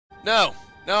No.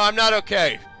 No, I'm not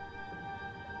okay.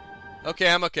 Okay,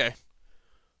 I'm okay.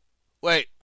 Wait.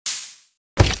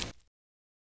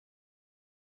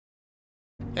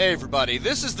 Hey everybody,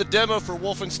 this is the demo for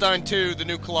Wolfenstein 2, The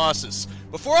New Colossus.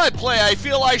 Before I play, I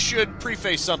feel I should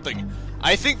preface something.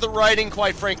 I think the writing,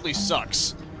 quite frankly,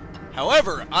 sucks.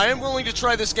 However, I am willing to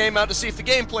try this game out to see if the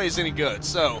gameplay is any good,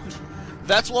 so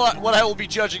that's what I will be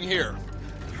judging here.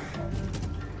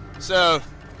 So,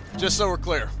 just so we're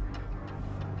clear.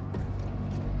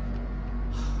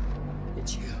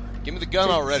 It's you. Give me the gun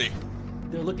already.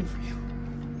 They're looking for you.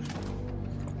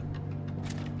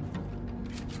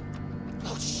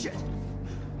 Oh shit!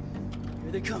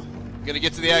 Here they come. Gonna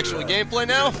get to the actual gameplay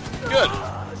now? Good.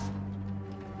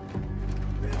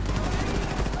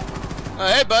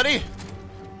 Hey, buddy.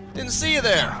 Didn't see you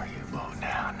there. How you go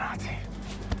now, Nazi?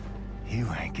 You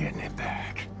ain't getting it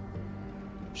back.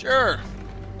 Sure.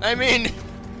 I mean,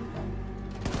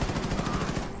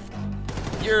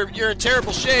 you're in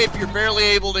terrible shape. You're barely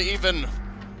able to even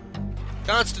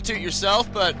constitute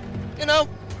yourself, but you know,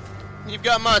 you've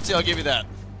got Monty. I'll give you that.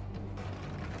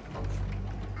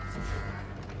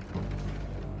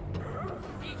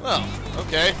 Well,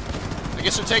 okay. I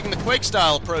guess they're taking the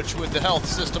Quake-style approach with the health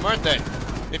system, aren't they?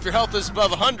 If your health is above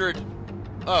 100...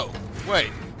 Oh, wait.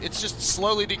 It's just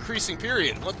slowly decreasing,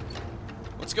 period.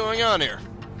 What's going on here?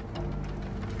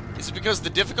 Is it because of the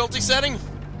difficulty setting?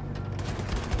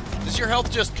 Does your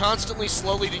health just constantly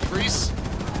slowly decrease?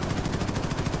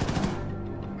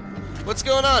 What's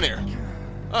going on here?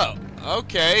 Oh,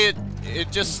 okay.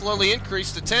 It just slowly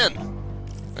increased to 10.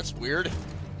 That's weird.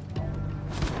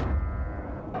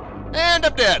 And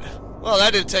I'm dead. Well,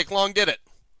 that didn't take long, did it?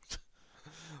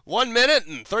 1 minute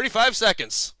and 35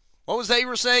 seconds. What was that you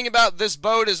were saying about this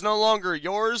boat is no longer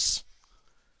yours?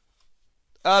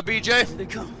 BJ? Here they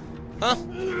come. Huh?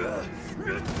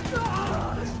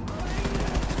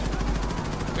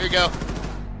 Here you go.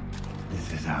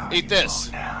 This is how Eat you this.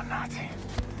 go now, Nazi.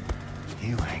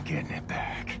 You ain't getting it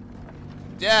back.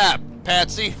 Yeah,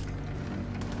 Patsy.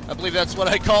 I believe that's what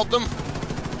I called them.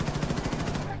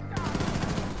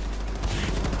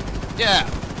 Yeah.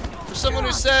 For someone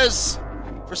who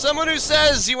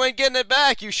says you ain't getting it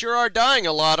back, you sure are dying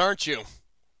a lot, aren't you?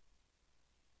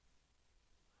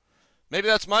 Maybe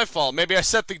that's my fault. Maybe I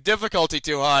set the difficulty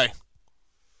too high.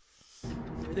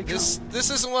 This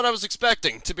isn't what I was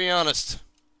expecting, to be honest.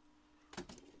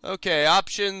 Okay,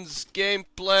 options,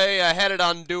 gameplay. I had it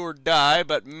on do or die,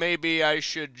 but maybe I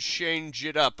should change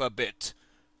it up a bit.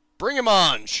 Bring him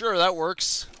on. Sure, that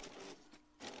works.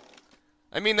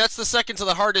 I mean, that's the second to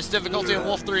the hardest difficulty in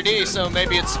Wolf 3D, so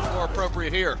maybe it's more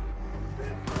appropriate here.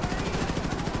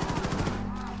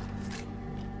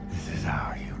 This is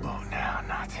how you go now,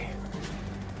 Nazi.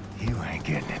 You ain't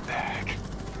getting it back.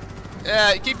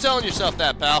 Yeah, keep telling yourself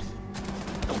that, pal.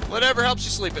 Whatever helps you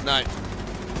sleep at night.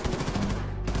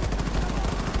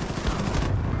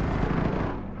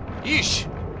 Yeesh.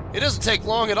 It doesn't take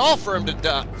long at all for him to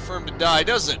die,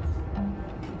 does it?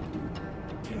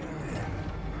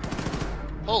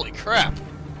 Holy crap.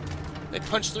 They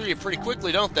punch through you pretty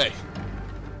quickly, don't they?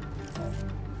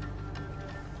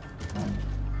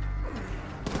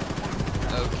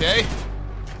 Okay.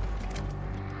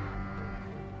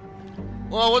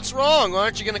 Well, what's wrong?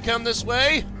 Aren't you gonna come this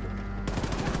way?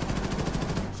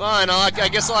 Fine, I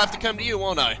guess I'll have to come to you,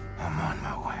 won't I? I'm on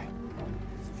my way.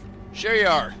 Sure you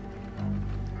are.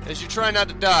 As you try not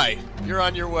to die, you're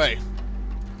on your way.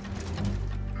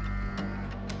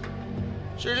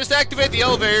 Sure, just activate the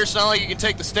elevator. It's not like you can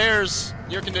take the stairs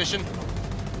in your condition.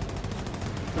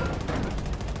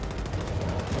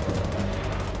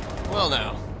 Well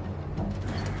now.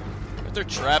 Aren't there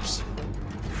traps?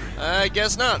 I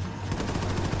guess not.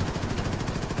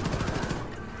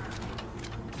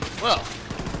 Well.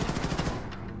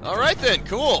 Alright then,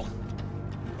 cool.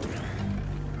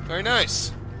 Very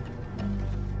nice.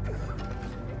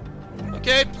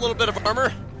 Okay, a little bit of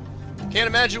armor. Can't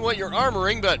imagine what you're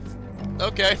armoring, but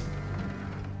okay.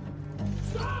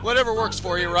 Whatever works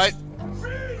for you, right?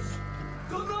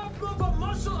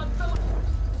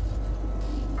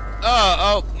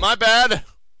 Oh, my bad.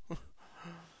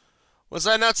 Was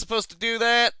I not supposed to do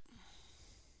that?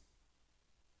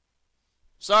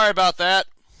 Sorry about that.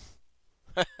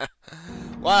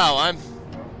 Wow,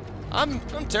 I'm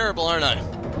terrible, aren't I?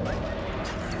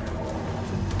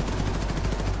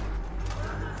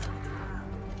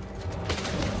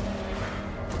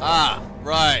 Ah,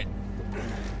 right.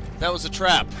 That was a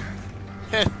trap.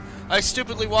 I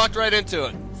stupidly walked right into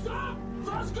it. Stop!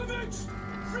 Blazkowicz!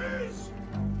 Freeze!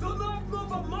 Do not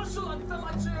move a muscle until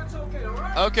I say it's okay,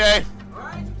 alright? Okay.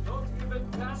 Alright? Don't give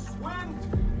it gas wind.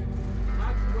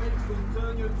 Actuators will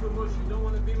turn you to mush. You don't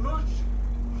want to be mush.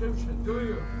 prescription, do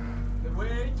you? Then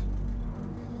wait.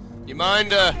 You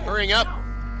mind hurrying up?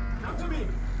 Now to me.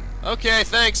 Okay,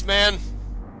 thanks, man.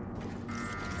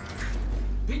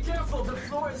 Be careful, the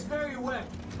floor is very wet.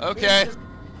 Okay.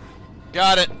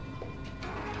 Got it.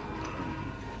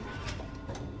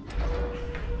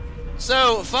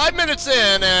 So, 5 minutes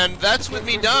in, and that's with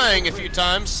me dying a few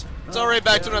times. It's already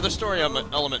back to another story element.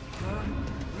 1,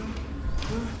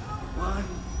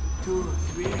 2,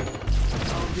 3. I'll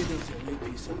give it a big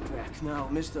piece of crack. Now,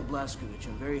 Mr. Blazkowicz,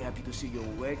 I'm very happy to see you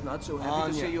awake. Not so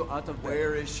happy to see you out of bed.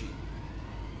 Where is she?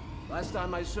 Last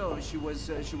time I saw her, she was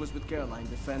with Caroline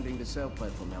defending the cell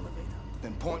platform elevator.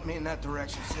 Then point me in that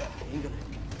direction, Seth. Ingrid,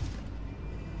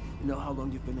 you know how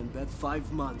long you've been in bed?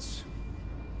 5 months.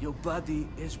 Your body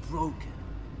is broken.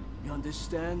 You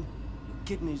understand? Your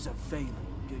kidneys are failing.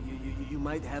 You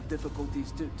might have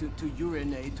difficulties to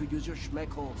urinate, to use your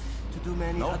schmeckhole, to do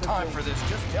many No other time things. for this.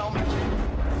 Just tell me.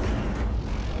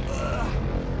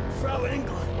 Frau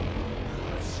Engel,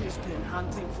 she's been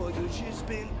hunting for you. She's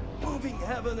been moving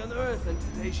heaven and earth, and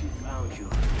today she found you.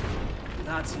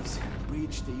 Nazis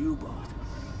breached the U-boat.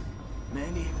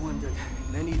 Many wounded,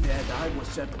 many dead. I was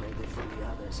separated from the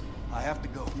others. I have to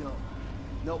go.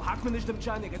 No, hack me nicht im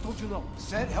Chainik. I told you no.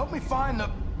 Seth, help me find the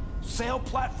sail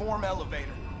platform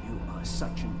elevator. You are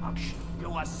such an action.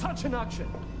 You are such an action.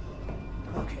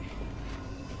 Okay.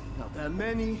 Now, there are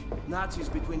many Nazis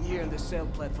between here and the sail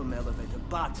platform elevator,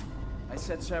 but I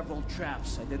set several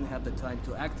traps. I didn't have the time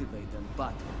to activate them,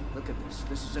 but look at this.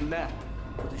 This is a map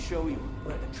to show you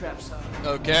where the traps are.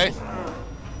 Okay.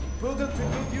 Put them to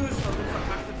good use for the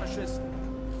verhackte Faschisten.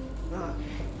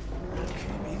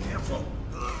 Okay, be careful.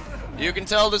 You can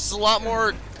tell this is a lot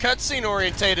more cutscene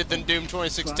orientated than Doom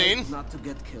 2016. Try not to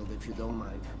get killed if you don't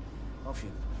mind. Off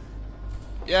you.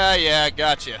 Yeah,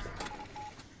 gotcha.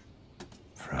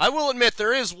 I will admit,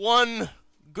 there is one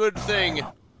good thing,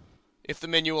 if the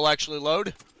menu will actually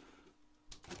load.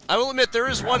 I will admit, there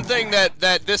is one thing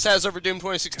that this has over Doom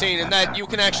 2016, and that you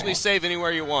can actually save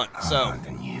anywhere you want, so.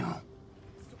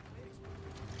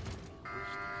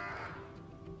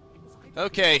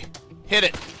 Okay, hit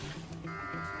it.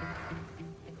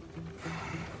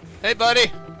 Hey,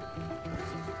 buddy.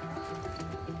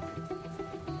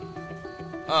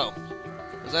 Oh.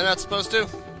 Was I not supposed to?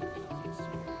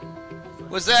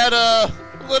 Was that a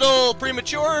little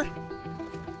premature?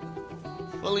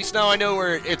 Well, at least now I know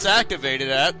where it's activated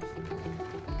at.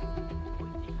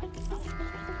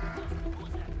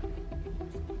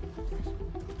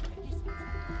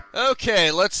 Okay,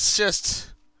 let's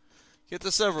just get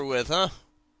this over with, huh?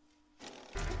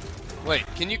 Wait,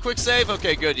 can you quick save?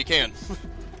 Okay, good, you can.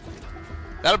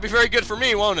 That'll be very good for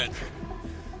me, won't it?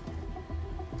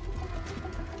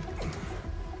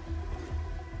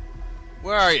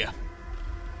 Where are you?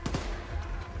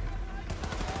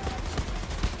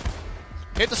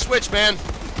 Hit the switch, man.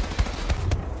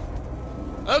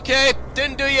 Okay,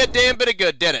 didn't do you a damn bit of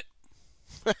good, did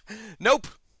it? Nope.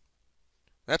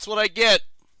 That's what I get.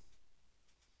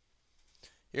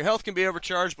 Your health can be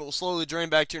overcharged, but will slowly drain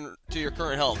back to your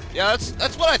current health. Yeah,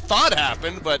 that's what I thought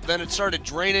happened, but then it started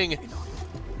draining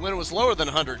when it was lower than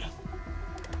 100.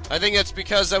 I think that's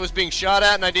because I was being shot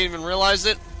at and I didn't even realize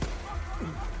it.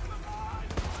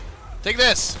 Take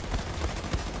this.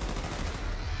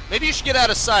 Maybe you should get out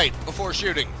of sight before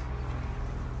shooting.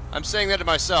 I'm saying that to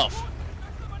myself.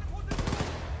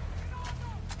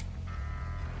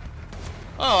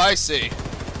 Oh, I see.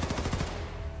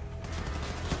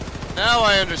 Now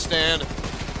I understand.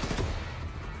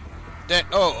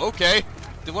 Oh, okay.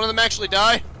 Did one of them actually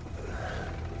die?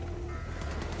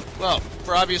 Well,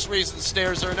 for obvious reasons,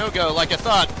 stairs are a no-go, like I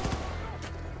thought.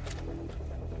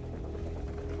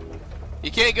 You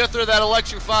can't go through that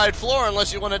electrified floor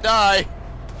unless you want to die.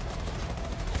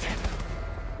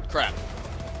 Crap.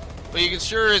 But you can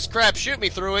sure as crap shoot me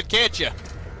through it, can't you?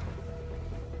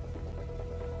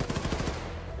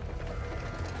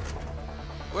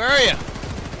 Where are you?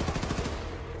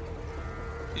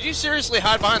 Did you seriously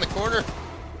hide behind the corner?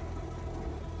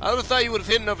 I would have thought you would have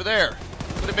hidden over there.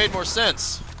 Would have made more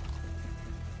sense.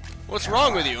 What's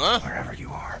wrong with you, huh? Wherever you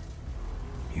are,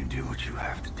 you do what you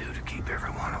have to do to keep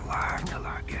everyone alive till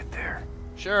I get there.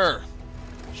 Sure.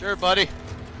 Sure, buddy.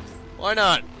 Why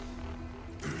not?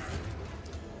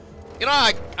 You know,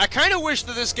 I kind of wish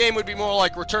that this game would be more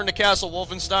like Return to Castle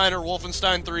Wolfenstein or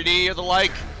Wolfenstein 3D or the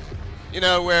like. You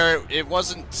know, where it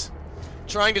wasn't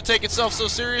trying to take itself so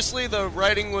seriously. The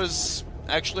writing was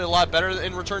actually a lot better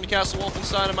in Return to Castle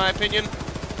Wolfenstein, in my opinion.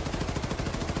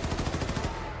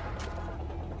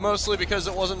 Mostly because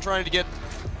it wasn't trying to get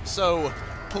so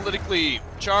politically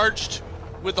charged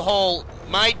with the whole,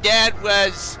 my dad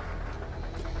was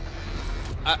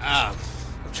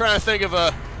I'm trying to think of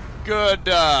a good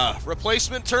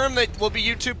replacement term that will be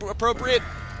YouTube appropriate.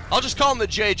 I'll just call him the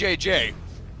JJJ.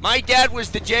 My dad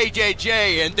was the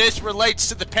JJJ, and this relates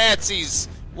to the Patsies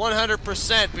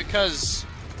 100% because,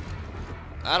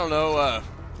 I don't know,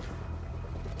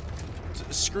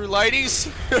 screw lighties?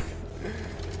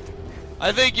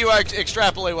 I think you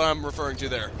extrapolate what I'm referring to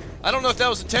there. I don't know if that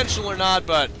was intentional or not,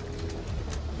 but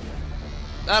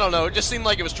I don't know, it just seemed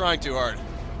like it was trying too hard.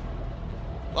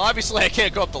 Well, obviously I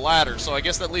can't go up the ladder, so I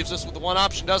guess that leaves us with the one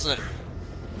option, doesn't it?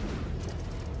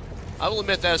 I will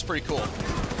admit that is pretty cool.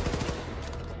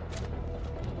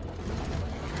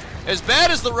 As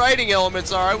bad as the writing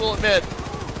elements are, I will admit,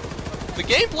 the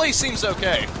gameplay seems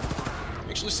okay.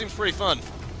 Actually seems pretty fun.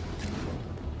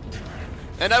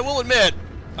 And I will admit,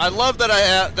 I love that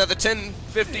that the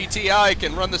 1050 Ti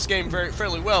can run this game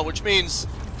fairly well, which means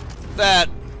that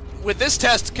with this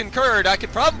test concurred, I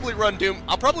could probably run Doom.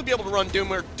 I'll probably be able to run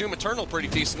Doom Eternal pretty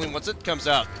decently once it comes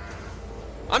out.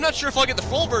 I'm not sure if I'll get the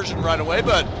full version right away,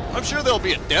 but I'm sure there'll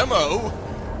be a demo,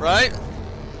 right?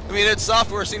 I mean, id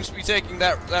Software seems to be taking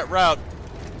that route.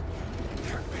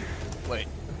 Wait.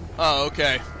 Oh,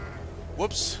 okay.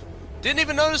 Whoops. Didn't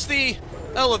even notice the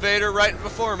elevator right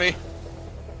before me.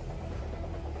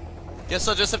 Guess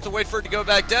I'll just have to wait for it to go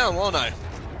back down, won't I?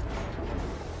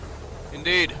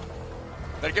 Indeed.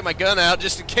 Better get my gun out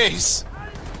just in case.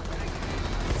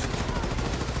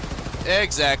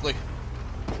 Exactly.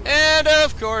 And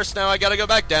of course, now I gotta go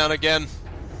back down again.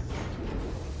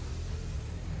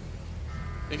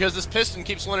 Because this piston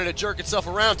keeps wanting to jerk itself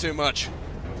around too much.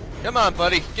 Come on,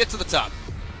 buddy. Get to the top.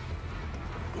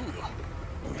 Ooh.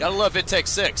 Gotta love VidTech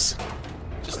 6.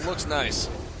 Just looks nice.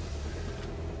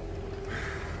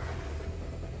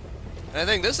 And I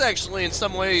think this actually, in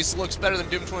some ways, looks better than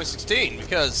Doom 2016,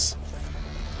 because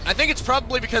I think it's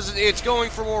probably because it's going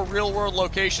for more real-world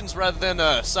locations rather than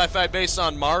sci-fi based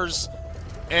on Mars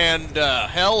and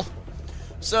Hell.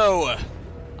 So,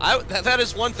 that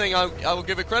is one thing I will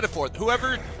give it credit for.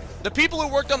 The people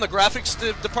who worked on the graphics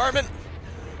department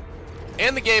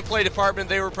and the gameplay department,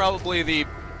 they were probably the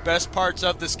best parts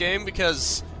of this game,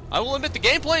 because I will admit the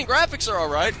gameplay and graphics are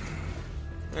alright.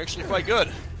 They're actually quite good.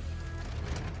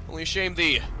 Only a shame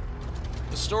the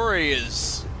story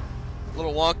is a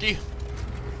little wonky.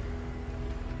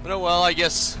 But oh well, I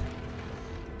guess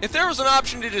if there was an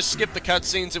option to just skip the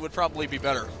cutscenes, it would probably be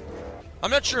better.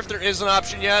 I'm not sure if there is an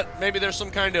option yet. Maybe there's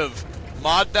some kind of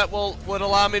mod that would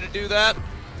allow me to do that.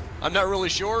 I'm not really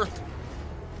sure.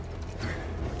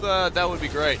 But that would be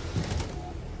great.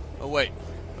 Oh wait,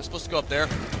 am I supposed to go up there?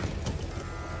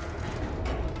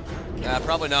 Nah,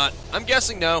 probably not. I'm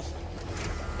guessing no.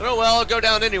 But oh well, I'll go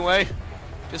down anyway,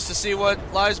 just to see what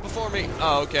lies before me.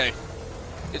 Oh, okay.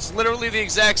 It's literally the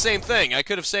exact same thing. I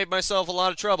could have saved myself a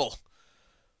lot of trouble.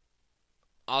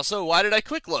 Also, why did I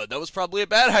quick load? That was probably a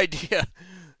bad idea,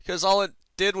 because all it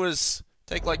did was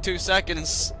take like 2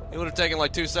 seconds. It would have taken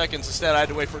like 2 seconds. Instead, I had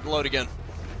to wait for it to load again.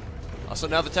 Also,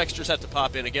 now the textures have to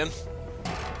pop in again.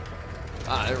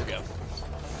 Ah, there we go.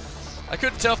 I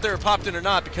couldn't tell if they were popped in or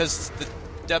not because the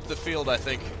depth of field, I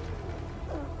think.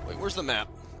 Wait, where's the map?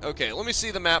 Okay, let me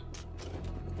see the map.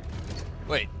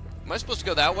 Wait, am I supposed to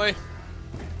go that way?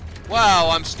 Wow,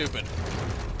 I'm stupid.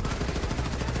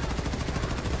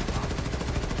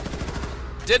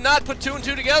 Did not put 2 and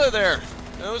 2 together there.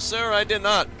 No, sir, I did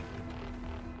not.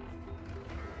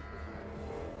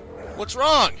 What's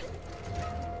wrong?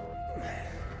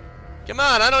 Come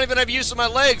on, I don't even have use of my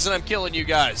legs and I'm killing you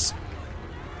guys.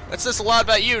 That says a lot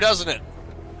about you, doesn't it?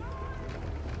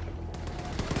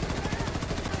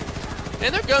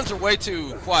 Man, their guns are way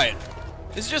too quiet.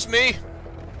 Is it just me?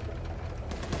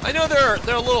 I know they're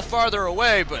a little farther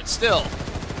away, but still.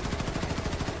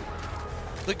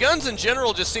 The guns in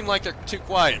general just seem like they're too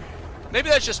quiet. Maybe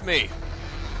that's just me.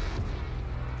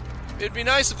 It'd be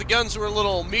nice if the guns were a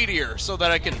little meatier so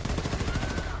that I can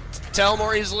tell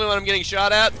more easily when I'm getting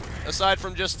shot at, aside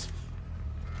from just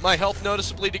my health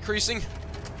noticeably decreasing.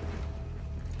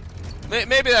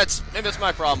 Maybe that's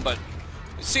my problem, but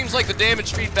it seems like the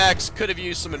damage feedbacks could have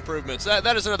used some improvements.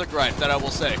 That is another gripe that I will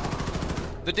say.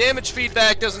 The damage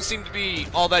feedback doesn't seem to be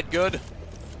all that good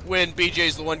when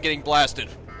BJ's the one getting blasted.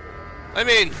 I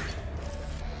mean,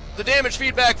 the damage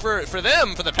feedback for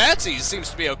them, for the Patsies,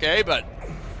 seems to be okay, but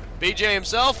BJ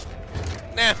himself,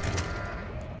 nah.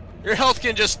 Your health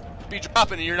can just be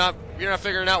dropping and you're not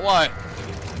figuring out why.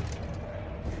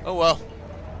 Oh well.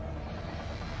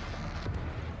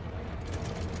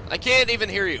 I can't even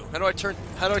hear you. How do I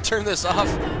turn this off?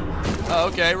 Oh,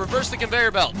 okay. Reverse the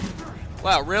conveyor belt.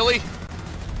 Wow, really?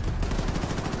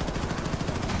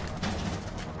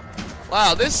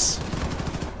 Wow, this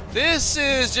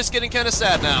is just getting kind of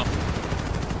sad now.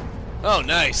 Oh,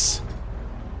 nice.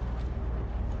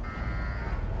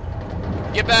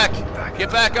 Get back. Get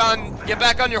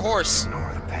back on your horse.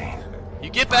 Ignore the pain. You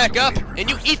get back up and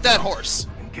you eat that horse.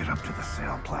 And get up to the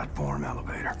cell platform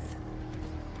elevator.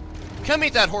 Come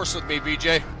eat that horse with me,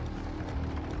 BJ.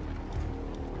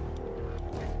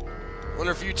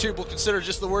 Wonder if YouTube will consider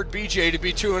just the word BJ to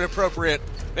be too inappropriate.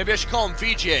 Maybe I should call him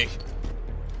VJ.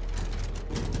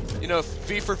 You know,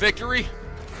 V for victory?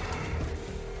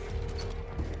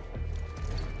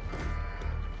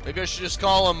 Maybe I should just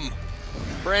call him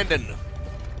Brandon.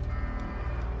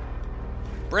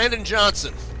 Brandon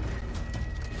Johnson.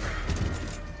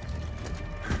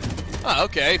 Ah,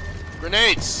 okay.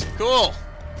 Grenades. Cool.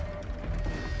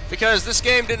 Because this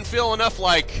game didn't feel enough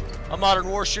like a modern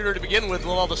war shooter to begin with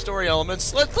all the story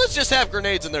elements. Let's just have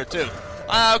grenades in there too.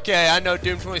 Okay, I know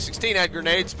Doom 2016 had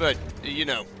grenades, but, you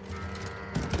know.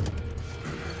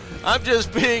 I'm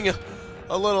just being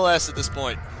a little ass at this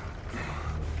point.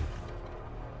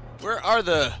 Where are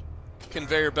the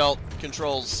conveyor belt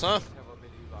controls, huh?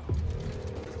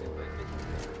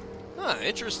 Huh,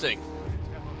 interesting.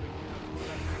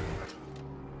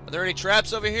 Are there any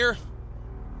traps over here?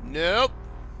 Nope.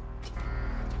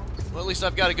 Well, at least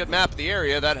I've got a good map of the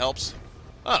area. That helps.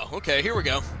 Oh, okay, here we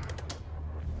go.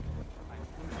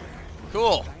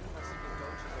 Cool.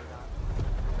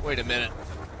 Wait a minute.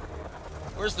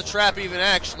 Where's the trap even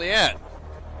actually at?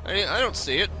 I don't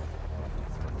see it.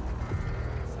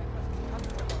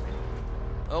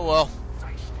 Oh well.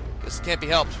 This can't be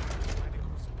helped.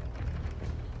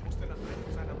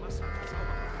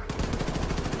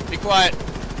 Be quiet.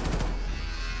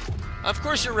 Of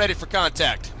course you're ready for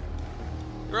contact.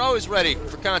 You're always ready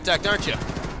for contact, aren't you?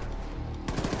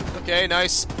 Okay,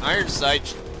 nice. Iron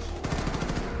sight.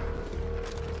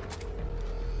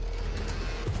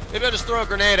 Maybe I'll just throw a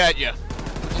grenade at you.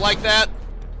 Would you like that?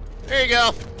 There you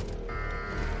go.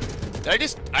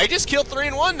 I just killed 3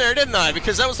 in 1 there, didn't I?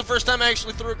 Because that was the first time I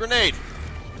actually threw a grenade.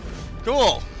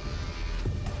 Cool.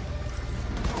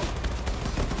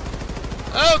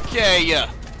 Okay, you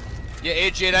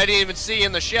idiot. I didn't even see you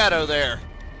in the shadow there.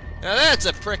 Now that's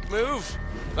a prick move,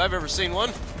 if I've ever seen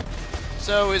one.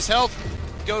 So his health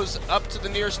goes up to the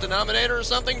nearest denominator or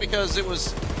something because it was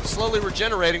slowly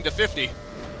regenerating to 50.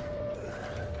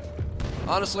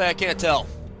 Honestly, I can't tell.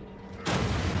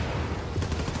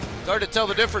 It's hard to tell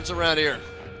the difference around here.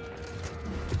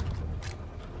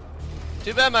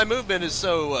 Too bad my movement is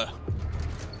so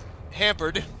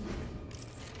hampered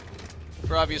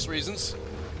for obvious reasons.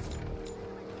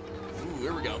 Ooh,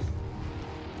 here we go.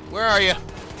 Where are you?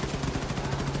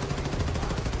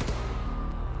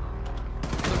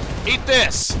 Eat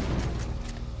this!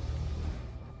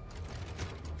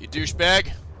 You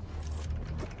douchebag.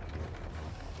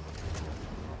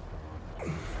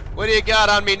 What do you got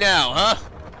on me now, huh?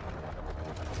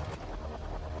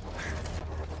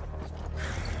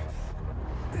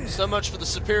 So much for the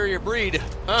superior breed,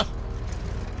 huh?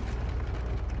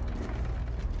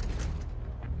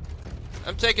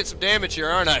 I'm taking some damage here,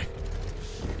 aren't I?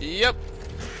 Yep.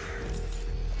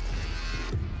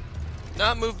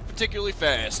 Not moving particularly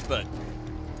fast, but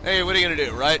hey, what are you gonna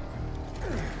do, right?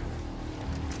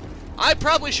 I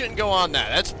probably shouldn't go on that.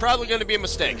 That's probably gonna be a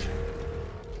mistake.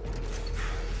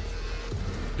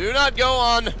 Do not go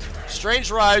on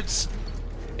strange rides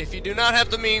if you do not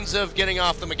have the means of getting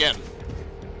off them again.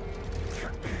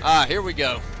 Ah, here we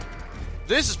go.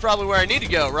 This is probably where I need to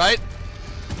go, right?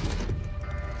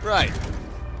 Right.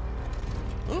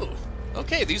 Ooh,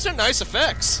 okay, these are nice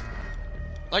effects.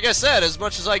 Like I said, as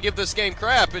much as I give this game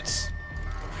crap, it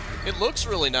looks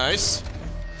really nice.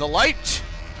 The light,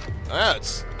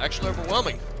 it's actually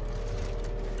overwhelming.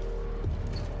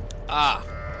 Ah,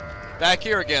 back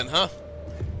here again, huh?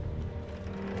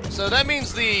 So that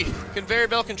means the conveyor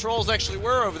belt controls actually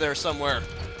were over there somewhere.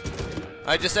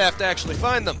 I just have to actually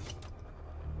find them.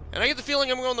 And I get the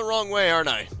feeling I'm going the wrong way, aren't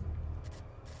I?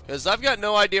 Because I've got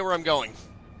no idea where I'm going.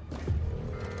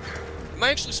 Am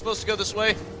I actually supposed to go this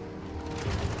way?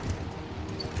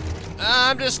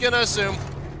 I'm just gonna assume.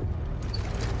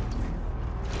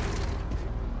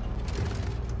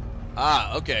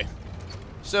 Ah, okay.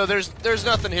 So there's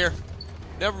nothing here.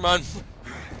 Never mind.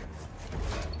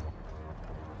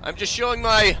 I'm just showing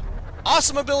my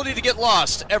awesome ability to get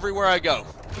lost everywhere I go.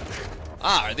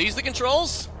 Ah, are these the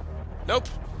controls? Nope.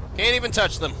 Can't even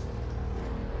touch them.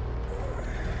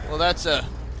 Well, that's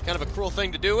kind of a cruel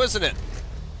thing to do, isn't it?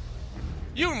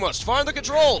 You must find the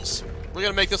controls! We're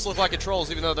gonna make this look like controls,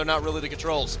 even though they're not really the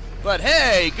controls. But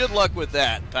hey, good luck with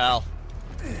that, pal.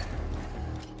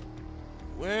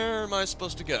 Where am I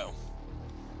supposed to go?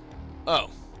 Oh.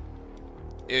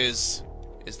 Is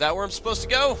that where I'm supposed to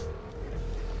go?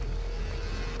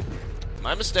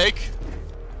 My mistake.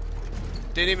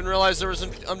 Didn't even realize there was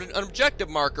an objective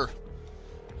marker.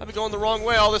 I've been going the wrong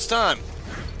way all this time.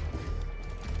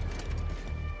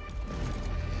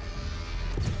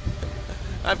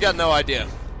 I've got no idea.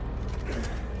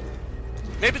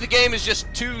 Maybe the game is just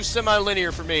too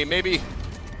semi-linear for me. Maybe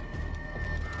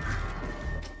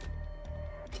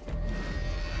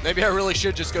I really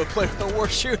should just go play with a war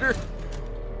shooter.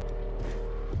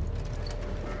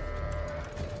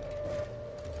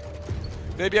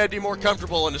 Maybe I'd be more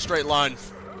comfortable in a straight line.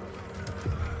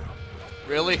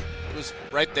 Really? It was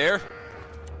right there?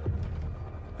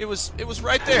 It was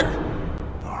right there.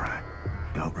 All right.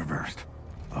 Belt reversed.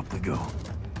 Up we go.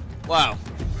 Wow.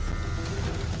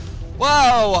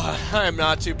 Wow! I'm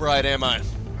not too bright, am I?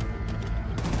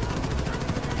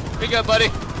 Here you go, buddy.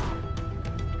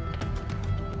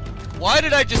 Why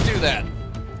did I just do that?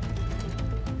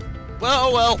 Well,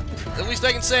 oh well. At least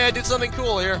I can say I did something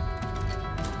cool here.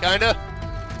 Kinda.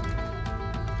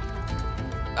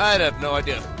 I'd have no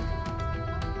idea.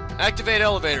 Activate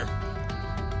elevator.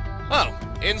 Oh,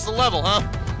 ends the level, huh?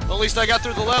 Well, at least I got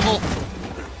through the level.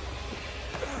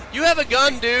 You have a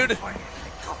gun, dude.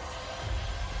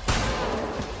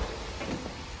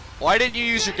 Why didn't you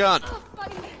use your gun? Oh,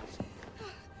 buddy.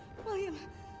 William,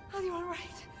 are you all right?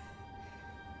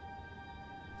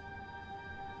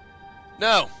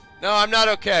 No, I'm not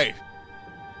okay.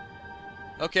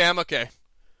 Okay, I'm okay.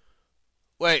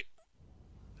 Wait.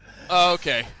 Oh,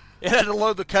 okay. It had to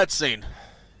load the cutscene.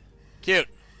 Cute.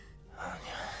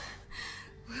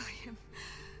 William,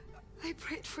 I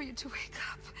prayed for you to wake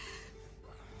up.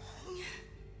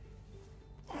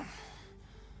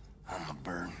 I'm a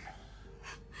burden.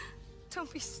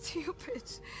 Don't be stupid.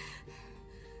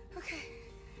 Okay.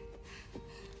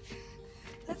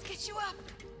 Let's get you up.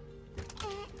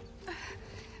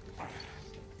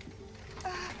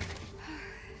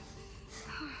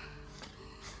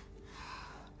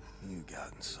 You've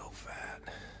gotten so fat.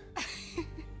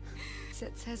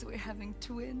 It says we're having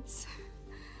twins.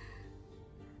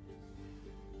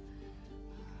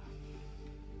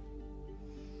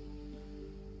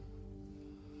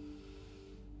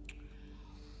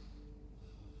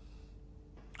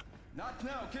 Not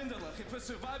now, kinderlich. If we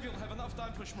survive, you'll have enough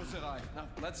time for schmoozerai. Now,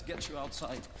 let's get you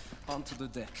outside. Onto the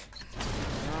deck.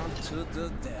 Onto the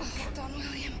deck. Hold on,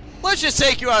 William. Let's just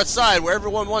take you outside where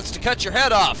everyone wants to cut your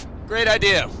head off. Great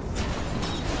idea.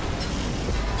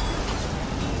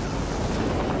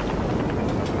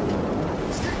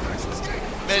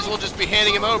 May as well just be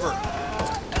handing him over.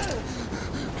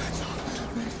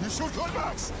 You should go,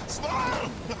 Max. Smile.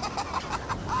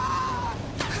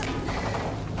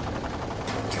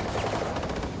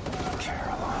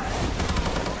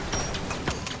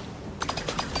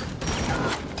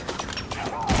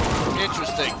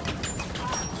 Interesting.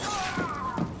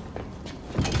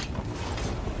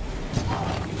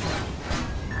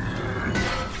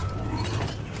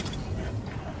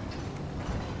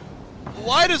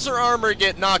 Why does her armor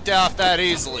get knocked off that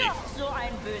easily? So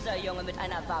ein böser Junge mit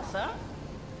einer Waffe?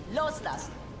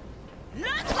 Loslassen!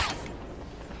 Loslassen!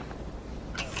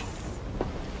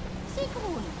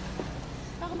 Sigrun,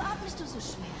 warum atmest du so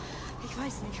schwer? Ich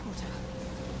weiß nicht, Mutter.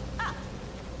 Ah,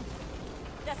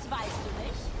 das weißt du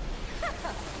nicht?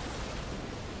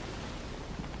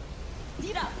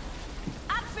 Nieder!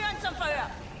 Abführen zum Verhör!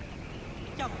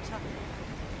 Ja, Mutter.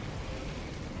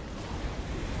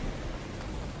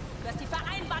 Du hast die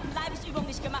vereinbarten Leibesübungen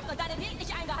nicht gemacht und deine Diät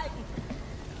nicht eingehalten.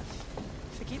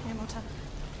 Vergib mir, Mutter.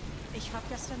 Ich habe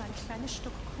gestern ein kleines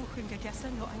Stück Kuchen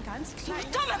gegessen, nur ein ganz Du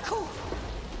kleines. dumme Kuh!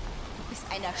 Du bist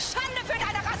eine Schande für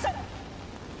deine Rasse!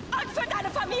 Und für deine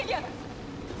Familie!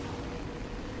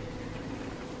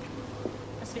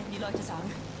 Was werden die Leute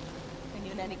sagen, wenn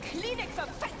du in eine Klinik für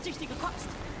Fettsüchtige kommst?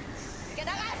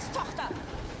 Generalstochter!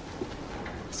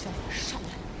 Was für eine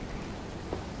Schande!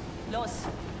 Los,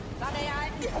 Warte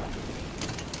herhalten!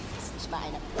 Ist nicht mal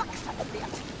eine Backpfanne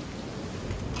wert!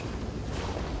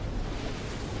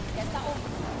 Er ist da oben!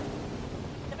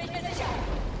 Da bin ich mir sicher!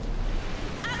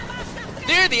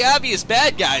 They're the obvious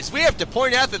bad guys. We have to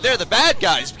point out that they're the bad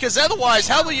guys, because otherwise,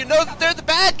 how will you know that they're the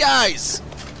bad guys?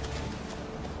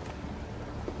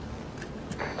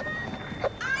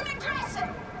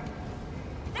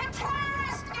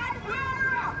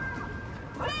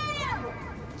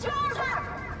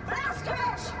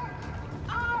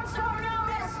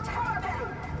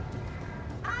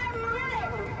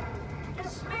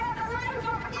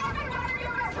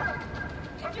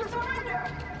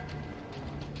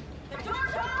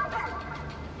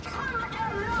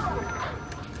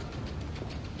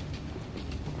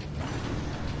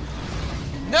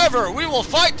 Never! We will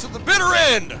fight to the bitter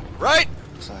end! Right?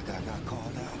 Looks like I got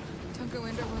called out. Don't go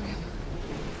in there, William.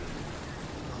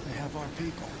 our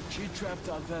people. She trapped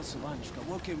our vessel, Anishka.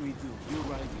 What can we do? You're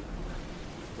right here.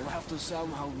 We'll have to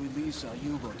somehow release our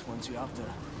U-boat once you're up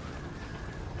there.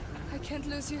 I can't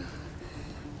lose you.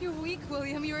 You're weak,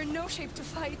 William. You're in no shape to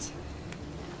fight.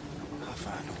 I'll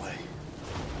find a way.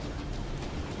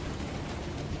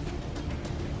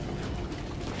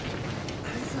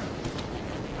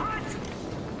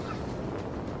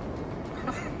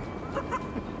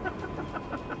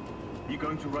 You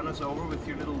going to run us over with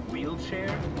your little wheelchair?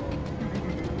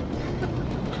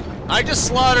 I just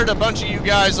slaughtered a bunch of you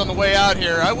guys on the way out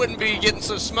here. I wouldn't be getting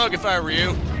so smug if I were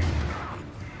you.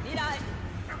 Niederhalten!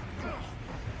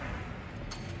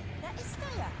 Da ist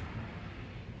er ja.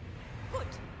 Gut.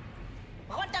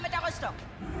 Runter mit der Rüstung.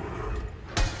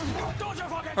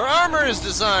 Her armor is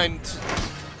designed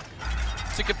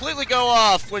to completely go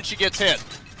off when she gets hit.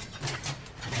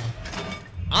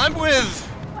 I'm with...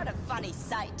 What a funny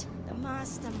sight. The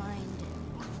mastermind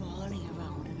crawling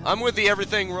around in her. I'm with the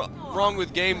everything wrong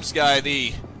with games guy,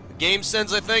 the game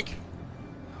sense, I think.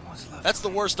 That's the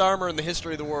worst armor in the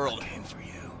history of the world. Came for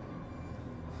you.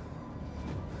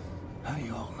 How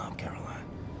you holding up, Caroline?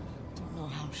 Don't know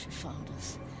how she found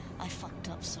us. I fucked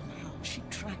up somehow. She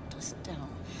tracked us down.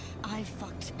 I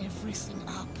fucked everything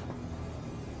up.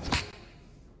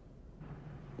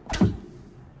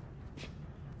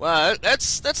 Wow,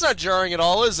 that's not jarring at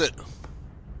all, is it?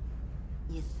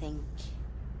 You think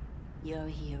you're a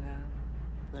hero,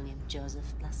 William Joseph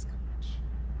Blazkowicz?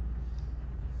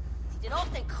 Zieh den hoch,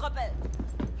 den Krüppel.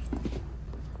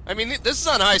 I mean, this is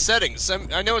on high settings.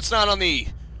 I know it's not on the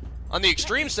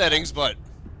extreme settings, but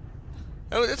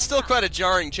it's still quite a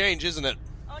jarring change, isn't it?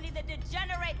 Only the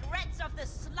degenerate rats of the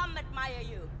slum admire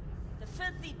you. The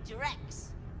filthy dregs,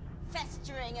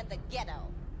 festering in the ghetto.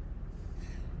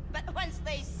 But once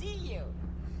they see you,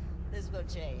 this will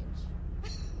change.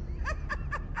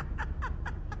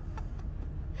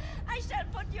 I shall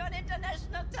put you on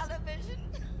international television.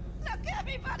 Look,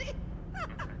 everybody.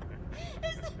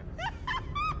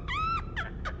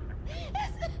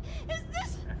 Is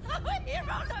this how a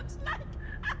hero looks like?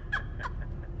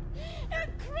 A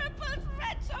crippled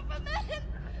wretch of a man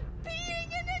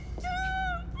being in a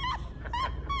tomb.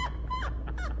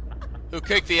 Who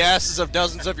kicked the asses of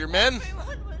dozens of your men?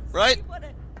 Right? What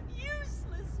a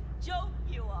useless joke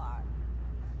you are.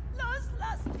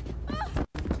 Loslass.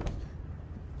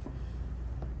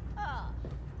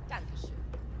 Danke schön.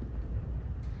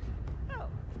 Oh.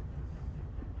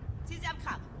 Zieh sie am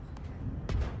Kragen hoch.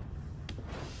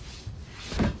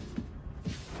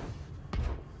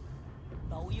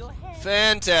 Bow your head.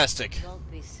 Fantastic.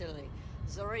 Don't be silly.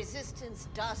 The resistance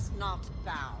does not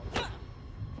bow.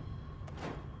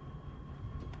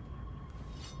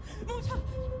 Mutter!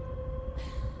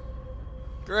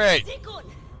 Great. Sigrun!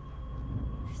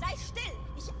 Sei still!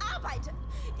 Ich arbeite!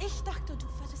 Ich dachte, du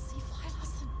würdest sie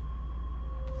freilassen.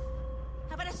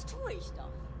 Aber das tue ich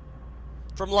doch.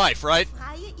 From life, right?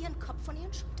 Freie ihren Kopf von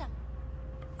ihren Schultern.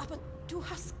 Aber du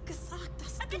hast gesagt,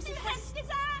 dass Was du hast sie du fest...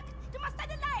 gesagt? Du machst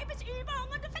deine Leibesübung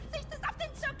und du verzichtest auf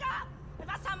den Zucker. Und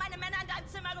was haben meine Männer in deinem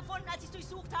Zimmer gefunden, als sie es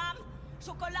durchsucht haben?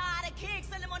 Schokolade,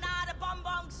 Kekse, Limonade,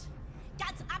 Bonbons.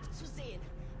 Ganz abzusehen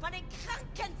von den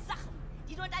kranken Sachen,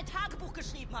 die du in dein Tagebuch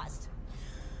geschrieben hast.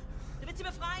 Du willst sie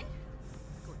befreien?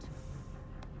 Gut.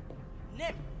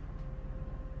 Nimm!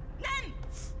 Nimm!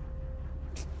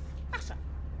 Mach schon.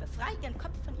 Befrei ihren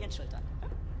Kopf von ihren Schultern.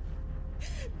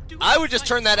 I would just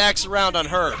turn that axe around on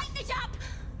her. Halt nicht ab!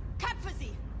 Köpfe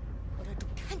sie! Oder du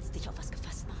kannst dich auf was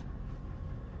gefasst machen.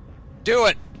 Do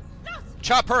it. Los!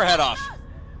 Chop her head off.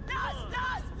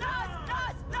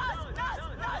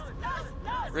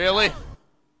 Really?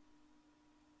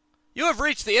 You have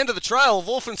reached the end of the trial of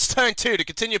Wolfenstein 2. To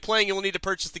continue playing, you will need to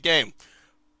purchase the game.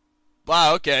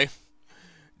 Wow, okay.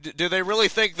 Do they really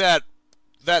think that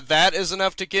is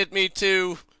enough to get me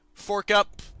to fork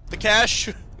up the cash?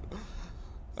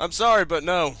 I'm sorry, but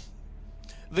no.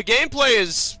 The gameplay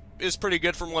is pretty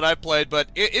good from what I've played, but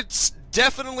it's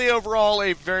definitely overall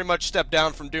a very much step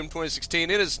down from Doom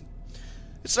 2016. It's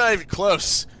not even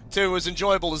close to as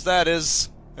enjoyable as that is.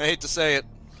 I hate to say it.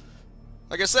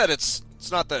 Like I said, it's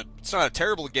not a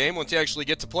terrible game once you actually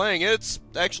get to playing it. It's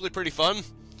actually pretty fun.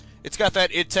 It's got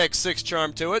that It Takes 6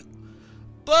 charm to it.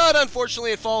 But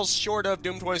unfortunately it falls short of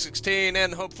Doom 2016,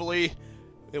 and hopefully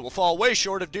it will fall way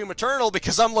short of Doom Eternal,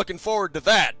 because I'm looking forward to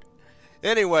that.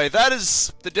 Anyway, that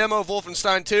is the demo of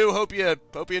Wolfenstein 2. Hope you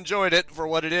enjoyed it for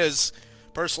what it is.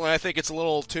 Personally, I think it's a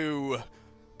little too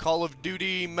Call of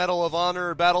Duty, Medal of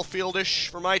Honor, Battlefield-ish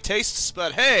for my tastes,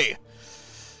 but hey!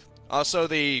 Also,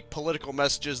 the political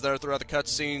messages there throughout the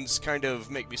cutscenes kind of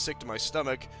make me sick to my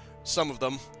stomach. Some of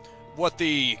them. what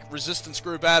the resistance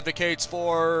group advocates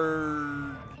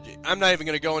for. I'm not even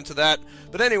going to go into that.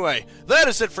 But anyway, that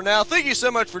is it for now. Thank you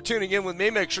so much for tuning in with me.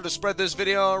 Make sure to spread this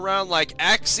video around like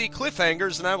axy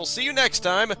cliffhangers, and I will see you next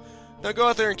time. Now go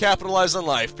out there and capitalize on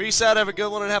life. Peace out, have a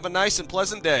good one, and have a nice and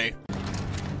pleasant day.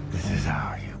 This is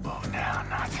how you go down,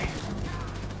 Nazi.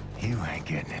 You ain't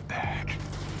getting it back.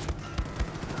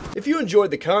 If you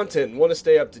enjoyed the content and want to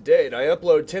stay up to date, I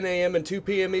upload 10 a.m. and 2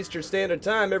 p.m. Eastern Standard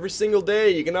Time every single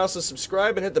day. You can also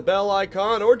subscribe and hit the bell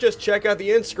icon, or just check out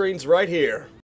the end screens right here.